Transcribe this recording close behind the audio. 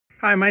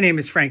Hi, my name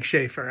is Frank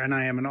Schaefer, and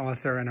I am an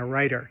author and a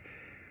writer.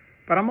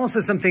 But I'm also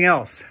something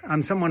else.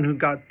 I'm someone who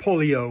got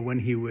polio when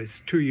he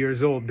was 2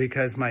 years old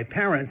because my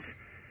parents,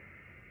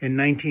 in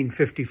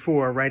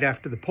 1954, right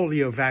after the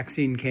polio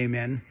vaccine came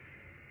in,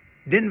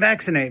 didn't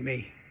vaccinate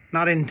me,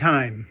 not in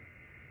time.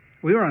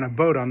 We were on a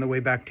boat on the way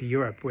back to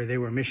Europe where they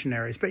were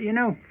missionaries. But you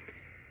know,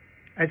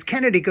 as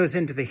Kennedy goes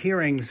into the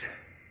hearings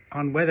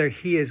on whether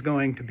he is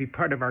going to be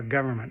part of our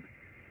government,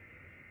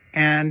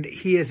 and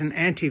he is an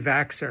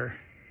anti-vaxxer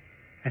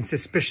and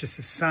suspicious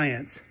of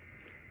science,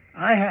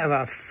 I have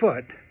a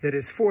foot that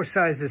is 4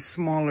 sizes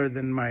smaller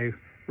than my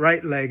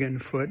right leg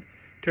and foot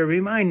to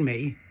remind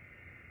me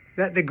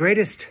that the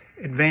greatest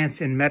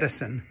advance in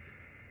medicine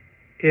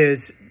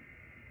is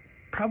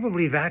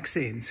probably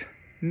vaccines,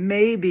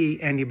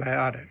 maybe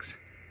antibiotics.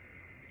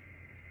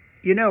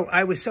 You know,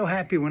 I was so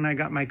happy when I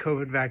got my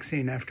COVID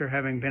vaccine after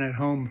having been at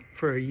home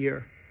for a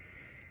year.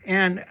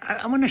 And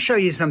I want to show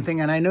you something,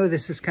 and I know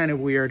this is kind of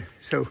weird,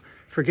 so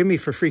forgive me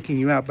for freaking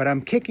you out, but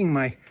I'm kicking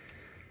my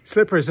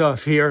slippers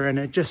off here, and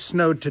it just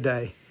snowed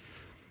today.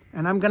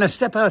 And I'm going to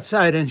step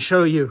outside and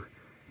show you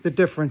the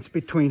difference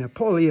between a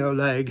polio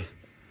leg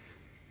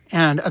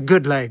and a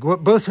good leg,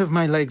 what both of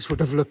my legs would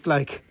have looked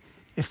like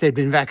if they'd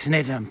been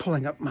vaccinated. I'm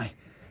pulling up my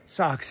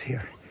socks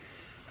here.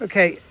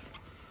 Okay,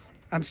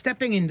 I'm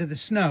stepping into the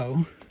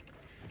snow,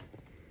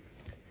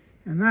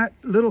 and that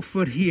little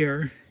foot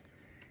here,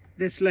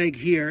 this leg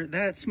here,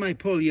 that's my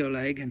polio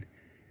leg, and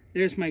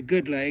there's my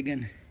good leg,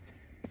 and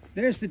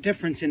there's the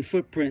difference in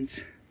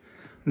footprints,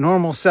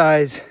 normal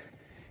size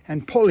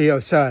and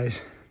polio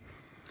size.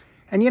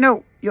 And you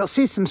know, you'll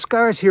see some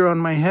scars here on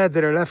my head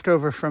that are left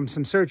over from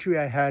some surgery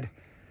I had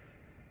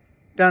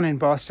down in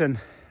Boston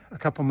a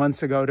couple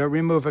months ago to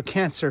remove a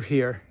cancer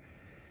here.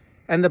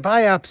 And the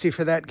biopsy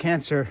for that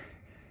cancer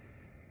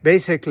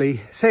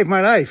basically saved my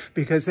life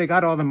because they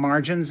got all the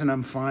margins and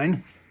I'm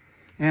fine.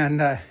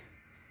 And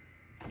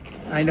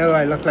I know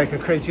I look like a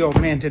crazy old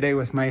man today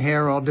with my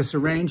hair all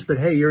disarranged, but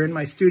hey, you're in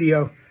my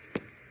studio.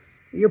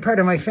 You're part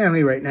of my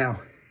family right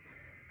now.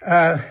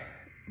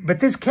 But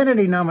this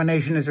Kennedy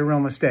nomination is a real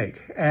mistake,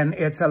 and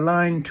it's a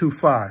line too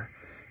far.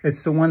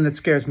 It's the one that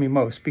scares me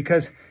most,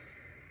 because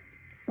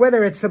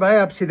whether it's the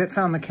biopsy that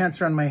found the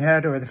cancer on my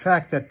head or the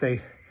fact that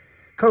the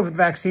COVID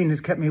vaccine has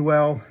kept me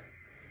well,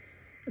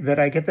 that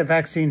I get the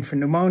vaccine for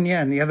pneumonia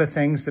and the other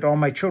things, that all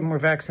my children were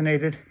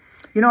vaccinated.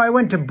 You know, I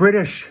went to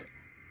British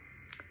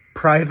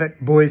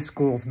private boys'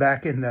 schools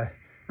back in the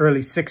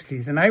early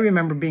 60s, and I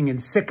remember being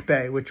in sick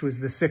bay, which was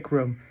the sick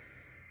room.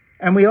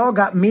 And we all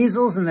got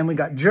measles, and then we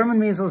got German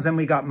measles, then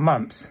we got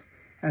mumps.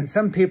 And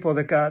some people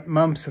that got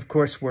mumps, of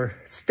course, were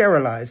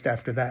sterilized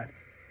after that.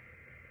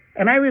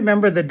 And I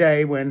remember the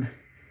day when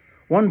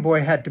one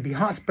boy had to be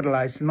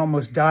hospitalized and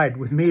almost died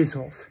with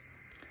measles.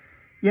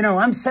 You know,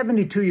 I'm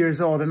 72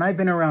 years old, and I've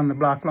been around the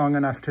block long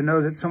enough to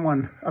know that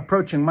someone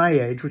approaching my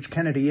age, which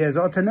Kennedy is,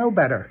 ought to know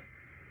better.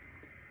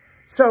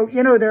 So,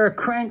 you know, there are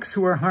cranks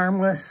who are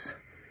harmless,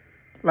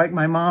 like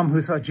my mom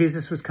who thought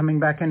Jesus was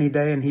coming back any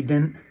day and he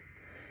didn't.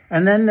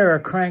 And then there are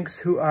cranks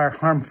who are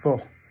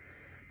harmful,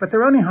 but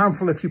they're only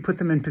harmful if you put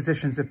them in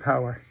positions of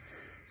power.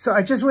 So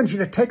I just want you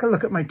to take a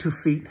look at my 2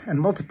 feet and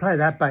multiply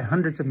that by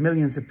hundreds of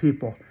millions of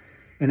people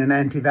in an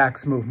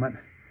anti-vax movement.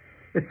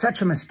 It's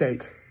such a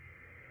mistake.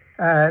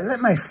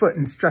 Let my foot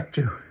instruct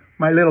you,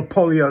 my little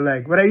polio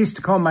leg, what I used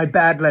to call my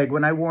bad leg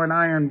when I wore an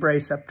iron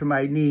brace up to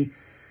my knee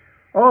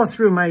all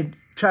through my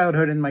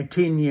childhood and my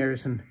teen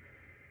years, and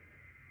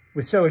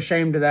was so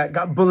ashamed of that,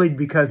 got bullied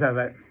because of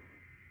it.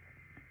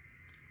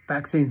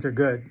 Vaccines are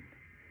good.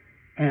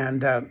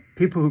 And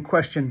people who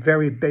question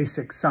very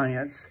basic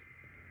science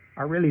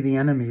are really the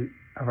enemy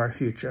of our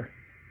future.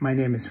 My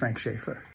name is Frank Schaefer.